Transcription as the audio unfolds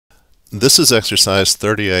This is exercise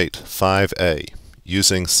 38.5a,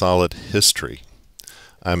 using solid history.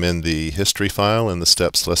 I'm in the history file in the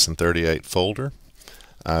Steps Lesson 38 folder.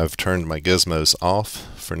 I've turned my gizmos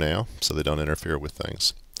off for now so they don't interfere with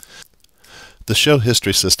things. The show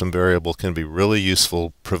history system variable can be really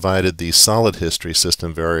useful provided the solid history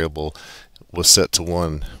system variable was set to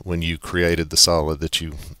 1 when you created the solid that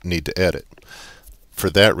you need to edit. For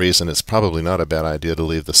that reason, it's probably not a bad idea to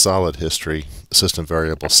leave the solid history system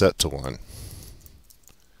variable set to 1.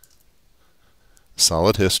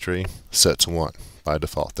 Solid history set to 1 by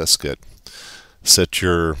default. That's good. Set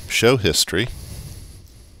your show history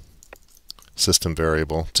system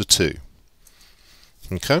variable to 2.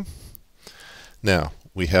 Okay? Now,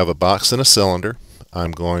 we have a box and a cylinder.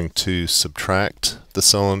 I'm going to subtract the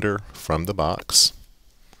cylinder from the box.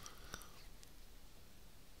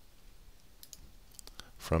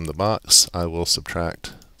 From the box, I will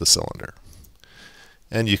subtract the cylinder.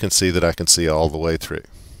 And you can see that I can see all the way through.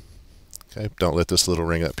 Okay, don't let this little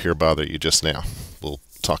ring up here bother you just now. We'll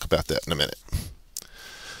talk about that in a minute.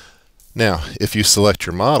 Now, if you select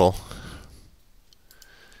your model,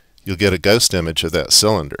 you'll get a ghost image of that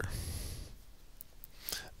cylinder.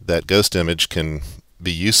 That ghost image can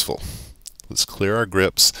be useful. Let's clear our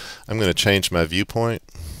grips. I'm going to change my viewpoint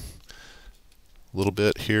a little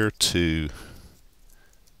bit here to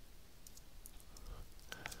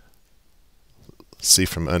see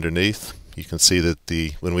from underneath. You can see that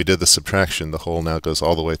when we did the subtraction, the hole now goes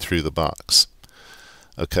all the way through the box.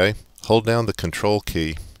 Okay, hold down the Control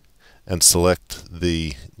key and select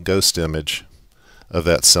the ghost image of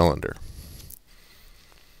that cylinder.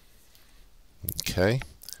 Okay,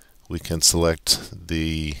 we can select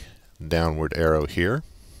the downward arrow here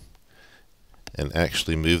and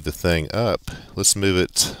actually move the thing up. Let's move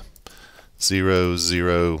it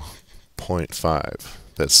 0.5.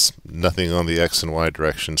 That's nothing on the X and Y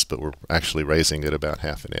directions, but we're actually raising it about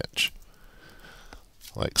 ½ inch.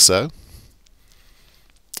 Like so.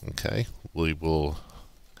 Okay, we will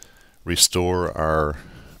restore our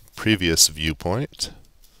previous viewpoint.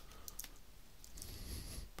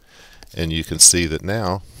 And you can see that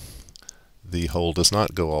now the hole does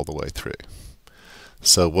not go all the way through.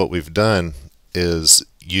 So what we've done is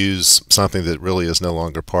use something that really is no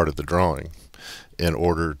longer part of the drawing in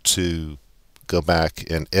order to go back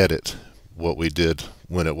and edit what we did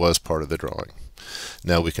when it was part of the drawing.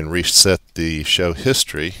 Now we can reset the show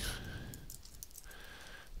history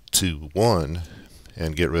to 1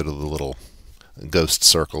 and get rid of the little ghost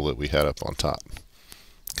circle that we had up on top.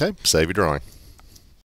 Okay, save your drawing.